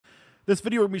This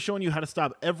video, we're going to be showing you how to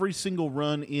stop every single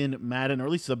run in Madden, or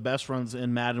at least the best runs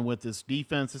in Madden with this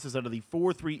defense. This is out of the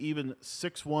 4-3 even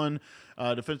 6-1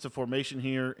 defensive formation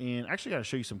here. And I actually got to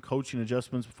show you some coaching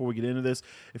adjustments before we get into this.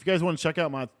 If you guys want to check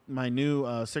out my new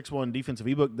 6-1 defensive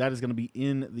ebook, that is going to be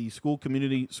in the school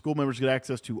community. School members get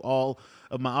access to all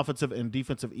of my offensive and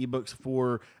defensive ebooks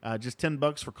for just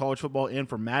 $10 for college football and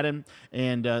for Madden.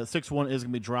 And 6-1 is going to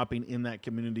be dropping in that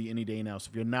community any day now. So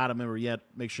if you're not a member yet,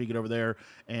 make sure you get over there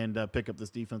and pick up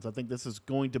this defense. I think this is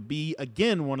going to be,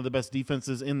 again, one of the best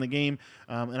defenses in the game.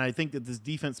 And I think that this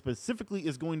defense specifically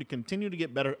is going to continue to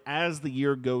get better as the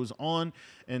year goes on.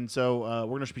 And so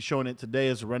we're going to be showing it today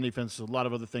as a run defense. There's a lot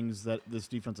of other things that this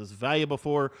defense is valuable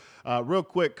for. Real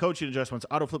quick, coaching adjustments: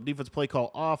 auto flip defense play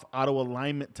call off, auto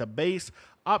alignment to base,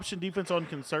 option defense on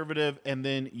conservative, and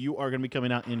then you are going to be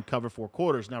coming out in cover 4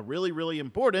 quarters. Now, really, really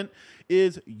important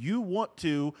is you want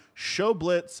to show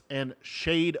blitz and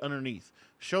shade underneath.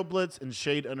 Show blitz and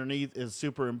shade underneath is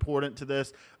super important to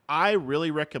this. I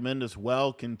really recommend as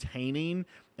well containing,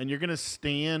 and you're going to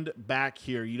stand back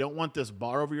here. You don't want this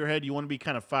bar over your head. You want to be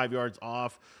kind of 5 yards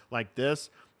off like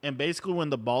this. And basically when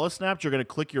the ball is snapped, you're going to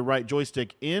click your right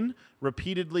joystick in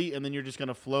repeatedly, and then you're just going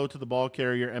to flow to the ball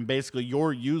carrier. And basically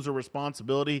your user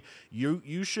responsibility,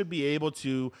 you should be able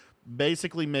to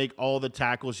basically make all the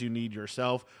tackles you need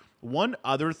yourself. One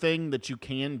other thing that you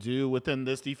can do within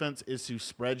this defense is to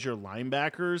spread your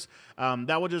linebackers.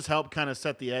 That will just help kind of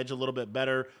set the edge a little bit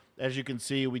better. As you can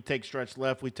see, we take stretch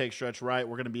left, we take stretch right.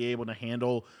 We're going to be able to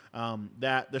handle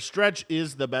that. The stretch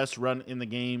is the best run in the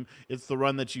game. It's the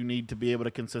run that you need to be able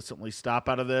to consistently stop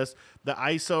out of this. The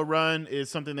ISO run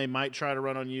is something they might try to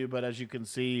run on you, but as you can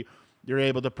see, you're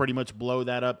able to pretty much blow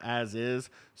that up as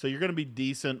is. So you're going to be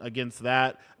decent against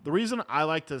that. The reason I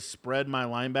like to spread my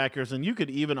linebackers, and you could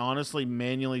even honestly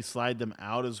manually slide them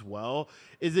out as well,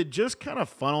 is it just kind of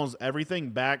funnels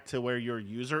everything back to where your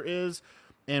user is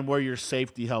and where your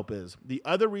safety help is. The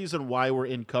other reason why we're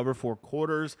in cover 4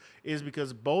 quarters is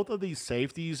because both of these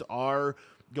safeties are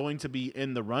going to be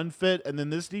in the run fit, and then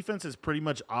this defense is pretty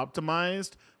much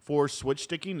optimized for switch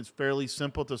sticking. It's fairly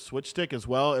simple to switch stick as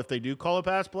well if they do call a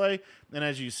pass play. And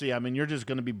as you see, I mean, you're just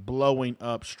going to be blowing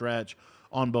up stretch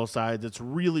on both sides. It's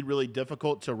really, really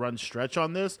difficult to run stretch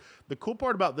on this. The cool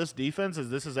part about this defense is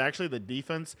this is actually the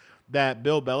defense that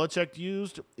Bill Belichick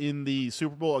used in the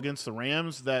Super Bowl against the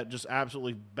Rams that just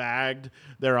absolutely bagged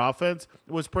their offense.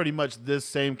 It was pretty much this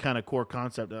same kind of core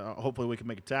concept. Hopefully we can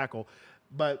make a tackle.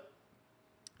 But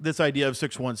this idea of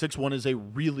 6-1. 6-1 is a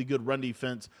really good run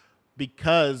defense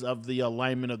because of the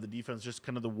alignment of the defense, just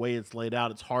kind of the way it's laid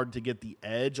out. It's hard to get the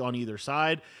edge on either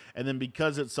side. And then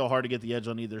because it's so hard to get the edge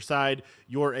on either side,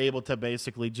 you're able to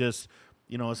basically just,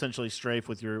 you know, essentially strafe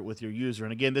with your user.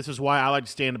 And again, this is why I like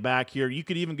to stand back here. You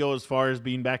could even go as far as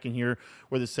being back in here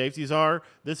where the safeties are.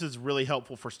 This is really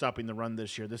helpful for stopping the run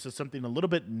this year. This is something a little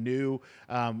bit new.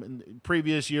 In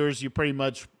previous years, you pretty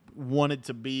much wanted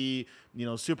to be, you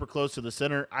know, super close to the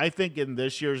center. I think in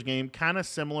this year's game, kind of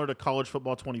similar to college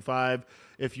football 25,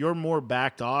 if you're more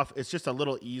backed off, it's just a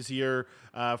little easier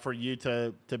for you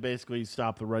to basically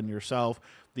stop the run yourself.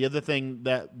 The other thing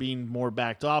that being more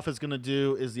backed off is going to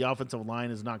do is the offensive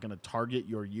line is not going to target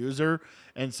your user.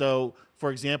 And so,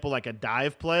 for example, like a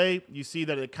dive play, you see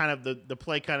that it kind of the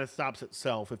play kind of stops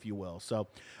itself, if you will. So,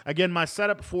 again, my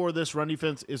setup for this run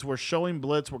defense is we're showing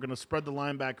blitz. We're going to spread the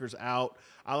linebackers out.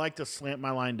 I like to slant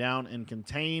my line down and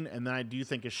contain, and then I do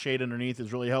think a shade underneath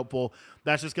is really helpful.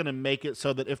 That's just going to make it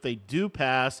so that if they do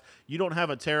pass, you don't have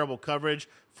a terrible coverage.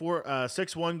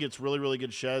 6-1 gets really, really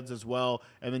good sheds as well,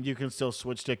 and then you can still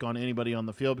switch stick on anybody on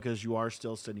the field because you are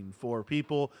still sitting 4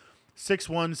 people.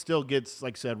 6-1 still gets,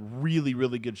 like I said, really,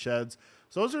 really good sheds.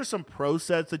 So those are some pro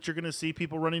sets that you're going to see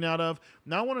people running out of.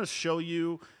 Now I want to show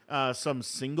you some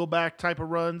single back type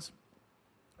of runs.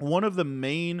 One of the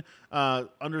main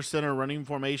under center running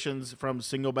formations from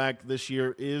single back this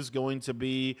year is going to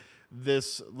be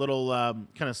this little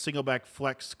kind of single back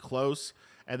flex close.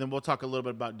 And then we'll talk a little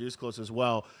bit about deuce close as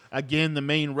well. Again, the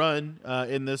main run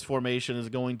in this formation is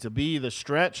going to be the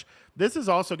stretch. This is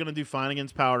also going to do fine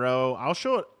against power O.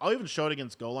 I'll even show it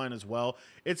against goal line as well.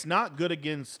 It's not good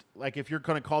against, like, if you're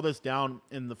going to call this down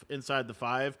inside the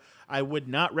 5, I would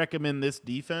not recommend this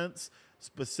defense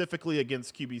specifically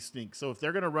against QB sneak. So if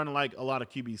they're going to run like a lot of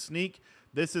QB sneak,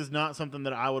 this is not something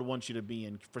that I would want you to be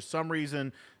in. For some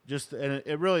reason, and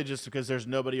it really just because there's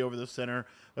nobody over the center.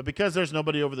 But because there's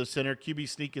nobody over the center, QB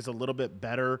sneak is a little bit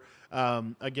better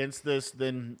against this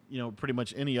than, you know, pretty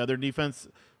much any other defense.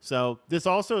 So this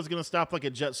also is going to stop like a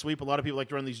jet sweep. A lot of people like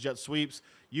to run these jet sweeps.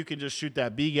 You can just shoot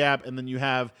that B gap, and then you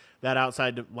have that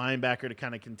outside linebacker to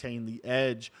kind of contain the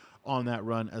edge on that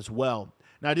run as well.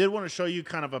 Now, I did want to show you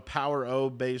kind of a power O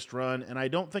based run, and I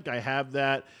don't think I have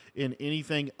that in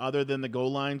anything other than the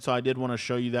goal line, so I did want to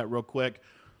show you that real quick.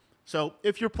 So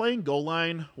if you're playing goal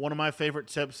line, one of my favorite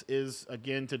tips is,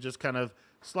 again, to just kind of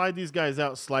slide these guys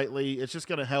out slightly. It's just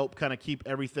going to help kind of keep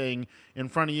everything in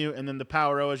front of you. And then the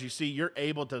power O, as you see, you're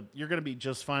going to be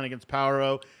just fine against power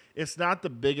O. It's not the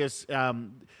biggest,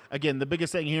 again, the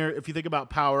biggest thing here, if you think about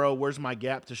power O, where's my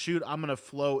gap to shoot? I'm going to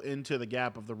flow into the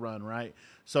gap of the run, right?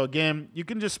 So again, you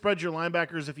can just spread your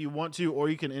linebackers if you want to, or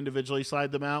you can individually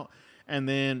slide them out. And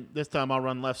then this time I'll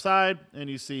run left side, and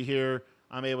you see here,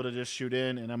 I'm able to just shoot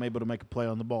in, and I'm able to make a play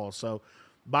on the ball. So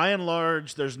by and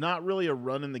large, there's not really a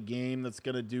run in the game that's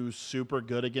going to do super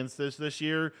good against this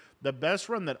year. The best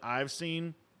run that I've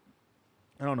seen,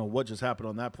 I don't know what just happened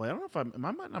on that play. I don't know if I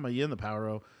might not be in the power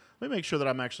O. Let me make sure that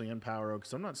I'm actually in power O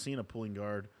because I'm not seeing a pulling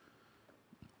guard.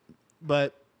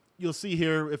 But you'll see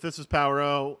here, if this is power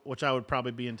O, which I would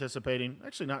probably be anticipating,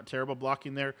 actually not terrible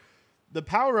blocking there. The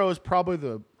power O is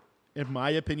probably in my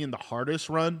opinion, the hardest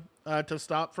run to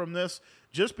stop from this,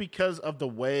 just because of the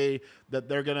way that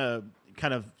they're going to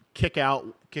kind of kick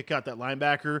out that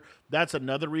linebacker. That's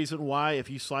another reason why if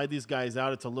you slide these guys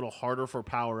out, it's a little harder for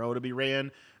power O to be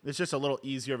ran. It's just a little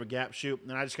easier of a gap shoot.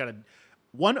 And I just got to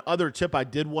 – one other tip I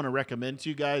did want to recommend to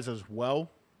you guys as well,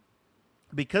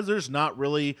 because there's not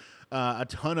really a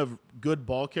ton of good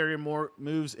ball carrier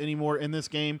moves anymore in this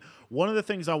game, one of the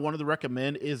things I wanted to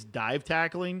recommend is dive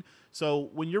tackling. So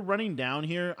when you're running down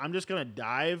here, I'm just going to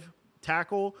dive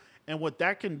tackle, and what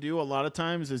that can do a lot of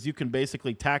times is you can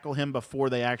basically tackle him before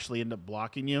they actually end up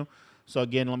blocking you. So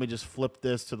again, let me just flip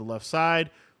this to the left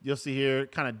side. You'll see here,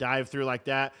 kind of dive through like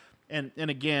that. And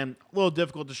again, a little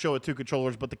difficult to show with two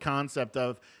controllers, but the concept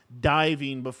of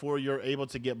diving before you're able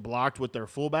to get blocked with their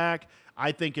fullback,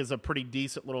 I think is a pretty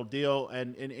decent little deal.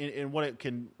 And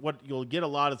what you'll get a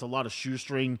lot is a lot of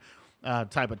shoestring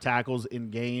type of tackles in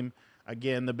game.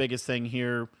 Again, the biggest thing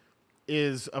here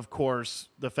is, of course,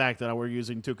 the fact that we're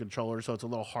using two controllers, so it's a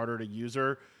little harder to use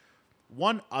her.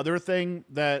 One other thing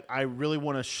that I really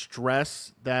want to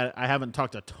stress that I haven't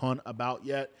talked a ton about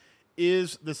yet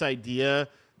is this idea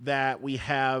that we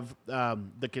have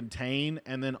the contain,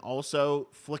 and then also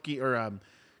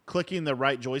clicking the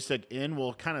right joystick in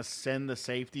will kind of send the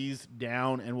safeties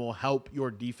down and will help your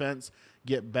defense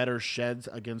get better sheds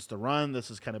against the run. This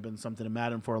has kind of been something in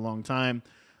Madden for a long time.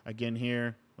 Again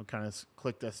here, we'll kind of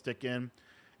click that stick in.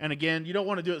 And again, you don't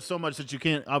want to do it so much that you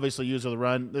can't obviously use the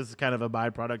run. This is kind of a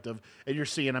byproduct of, and you're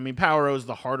seeing, I mean, power O is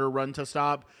the harder run to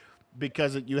stop,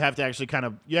 because you have to actually kind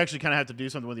of have to do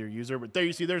something with your user. But there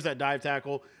you see, there's that dive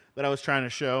tackle that I was trying to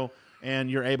show,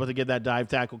 and you're able to get that dive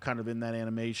tackle kind of in that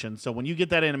animation. So when you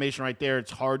get that animation right there,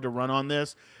 it's hard to run on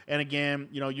this. And again,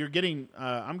 you know, you're getting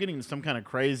I'm getting some kind of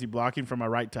crazy blocking from my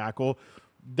right tackle.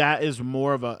 That is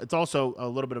more of it's also a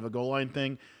little bit of a goal line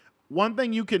thing. One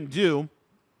thing you can do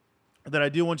that I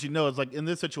do want you to know is, like, in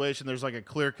this situation, there's like a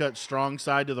clear-cut strong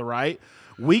side to the right.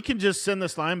 We can just send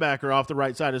this linebacker off the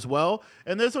right side as well,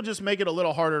 and this will just make it a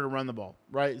little harder to run the ball,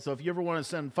 right? So if you ever want to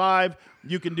send 5,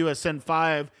 you can do a send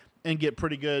 5 and get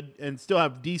pretty good and still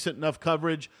have decent enough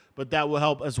coverage, but that will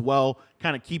help as well,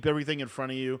 kind of keep everything in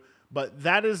front of you. But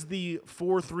that is the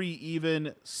 4-3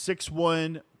 even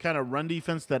 6-1 kind of run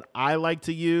defense that I like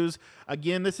to use.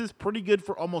 Again, this is pretty good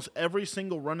for almost every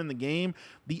single run in the game.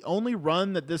 The only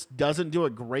run that this doesn't do a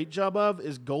great job of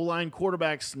is goal line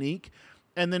quarterback sneak.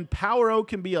 And then power O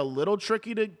can be a little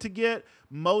tricky to get.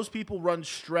 Most people run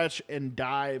stretch and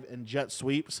dive and jet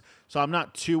sweeps, so I'm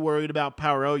not too worried about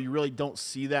power O. You really don't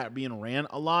see that being ran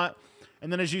a lot.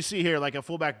 And then as you see here, like a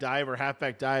fullback dive or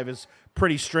halfback dive is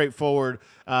pretty straightforward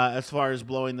as far as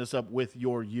blowing this up with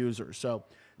your user. So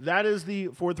that is the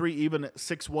 4-3 even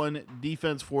 6-1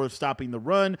 defense for stopping the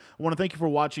run. I want to thank you for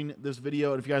watching this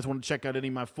video. And if you guys want to check out any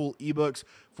of my full ebooks,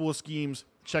 full schemes,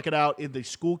 check it out in the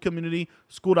school community,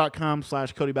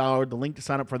 school.com/Cody Ballard. The link to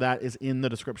sign up for that is in the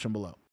description below.